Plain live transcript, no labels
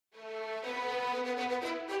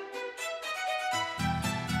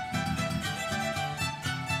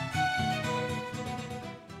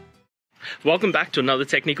Welcome back to another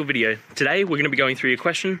technical video. Today we're going to be going through your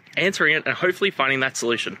question, answering it, and hopefully finding that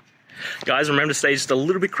solution. Guys, remember to stay just a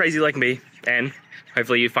little bit crazy like me, and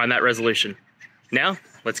hopefully you find that resolution. Now,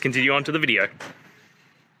 let's continue on to the video.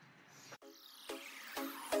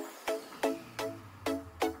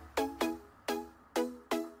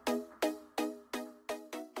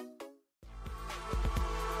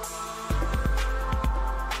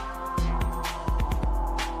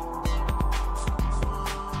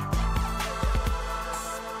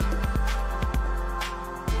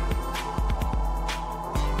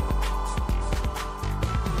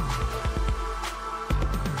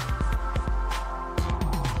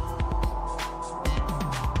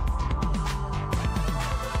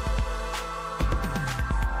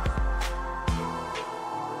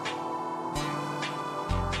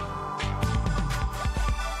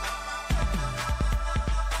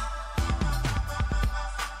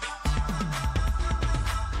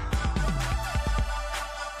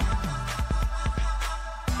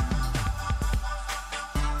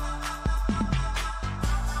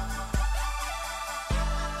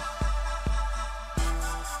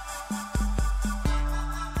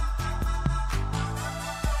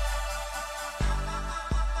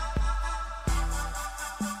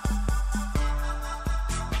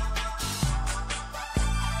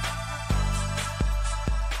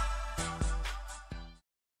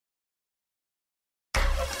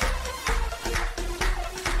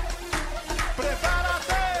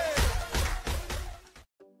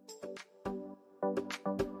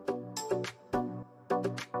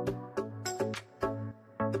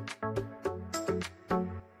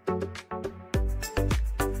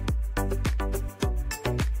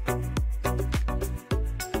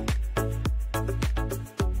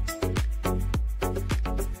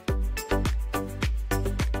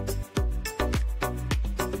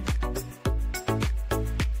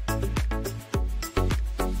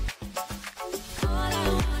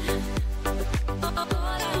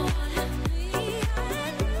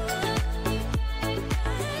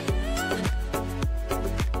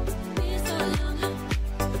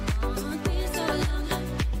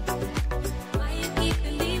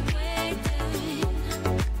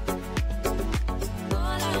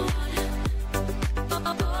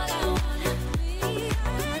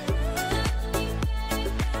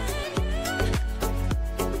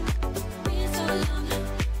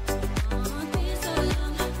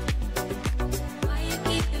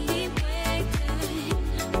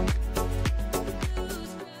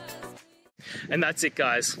 And that's it,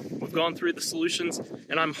 guys. We've gone through the solutions,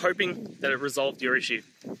 and I'm hoping that it resolved your issue.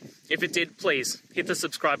 If it did, please hit the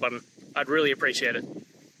subscribe button. I'd really appreciate it.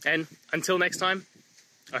 And until next time,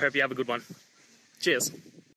 I hope you have a good one. Cheers.